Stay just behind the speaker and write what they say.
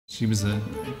She was a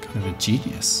kind of a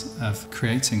genius of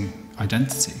creating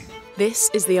identity. This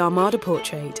is the Armada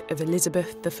Portrait of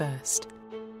Elizabeth I.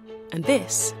 And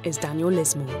this is Daniel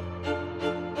Lismore.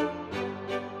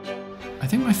 I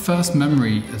think my first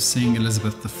memory of seeing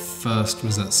Elizabeth I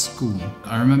was at school.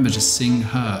 I remember just seeing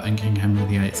her and King Henry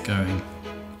VIII going,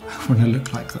 I want to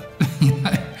look like that. You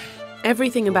know?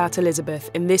 Everything about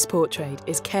Elizabeth in this portrait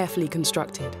is carefully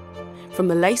constructed, from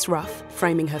the lace ruff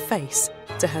framing her face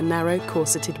to her narrow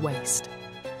corseted waist.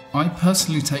 I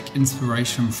personally take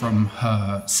inspiration from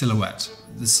her silhouette.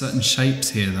 There's certain shapes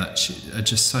here that are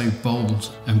just so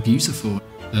bold and beautiful.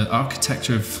 The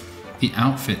architecture of the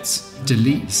outfits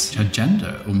deletes her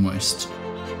gender almost.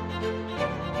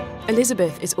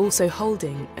 Elizabeth is also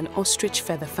holding an ostrich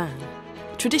feather fan,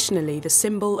 traditionally the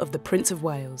symbol of the Prince of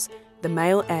Wales, the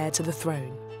male heir to the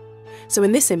throne. So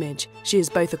in this image, she is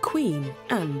both a queen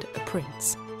and a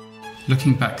prince.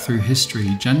 Looking back through history,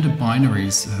 gender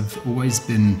binaries have always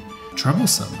been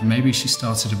troublesome. Maybe she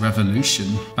started a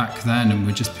revolution back then and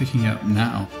we're just picking it up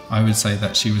now. I would say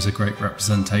that she was a great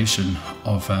representation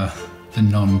of the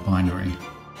non-binary.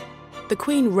 The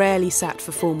Queen rarely sat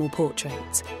for formal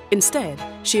portraits. Instead,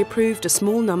 she approved a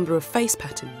small number of face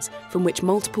patterns from which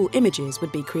multiple images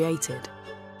would be created.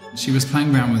 She was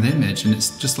playing around with image, and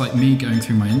it's just like me going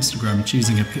through my Instagram,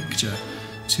 choosing a picture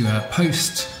to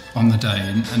post on the day,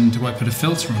 and do I put a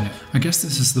filter on it? I guess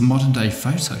this is the modern day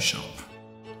Photoshop.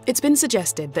 It's been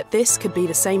suggested that this could be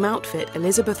the same outfit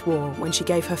Elizabeth wore when she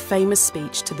gave her famous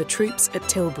speech to the troops at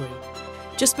Tilbury,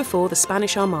 just before the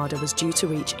Spanish Armada was due to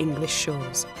reach English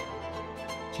shores.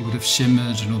 She would have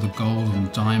shimmered and all the gold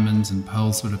and diamonds and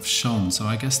pearls would have shone, so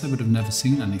I guess they would have never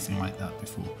seen anything like that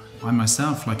before. I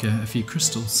myself like a few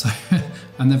crystals, so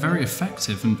and they're very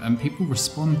effective and people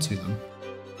respond to them.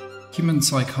 Human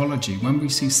psychology, when we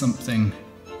see something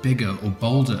bigger or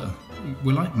bolder,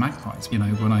 we're like magpies. You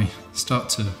know, when I start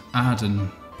to add and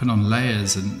put on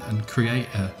layers and create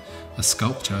a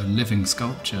sculpture, a living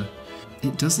sculpture,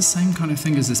 it does the same kind of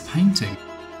thing as this painting.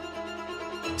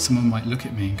 Someone might look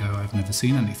at me and go, I've never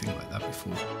seen anything like that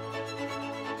before.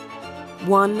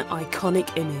 One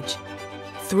iconic image,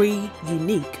 3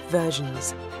 unique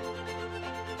versions.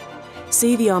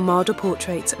 See the Armada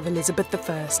portraits of Elizabeth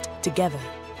I together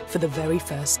for the very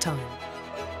first time.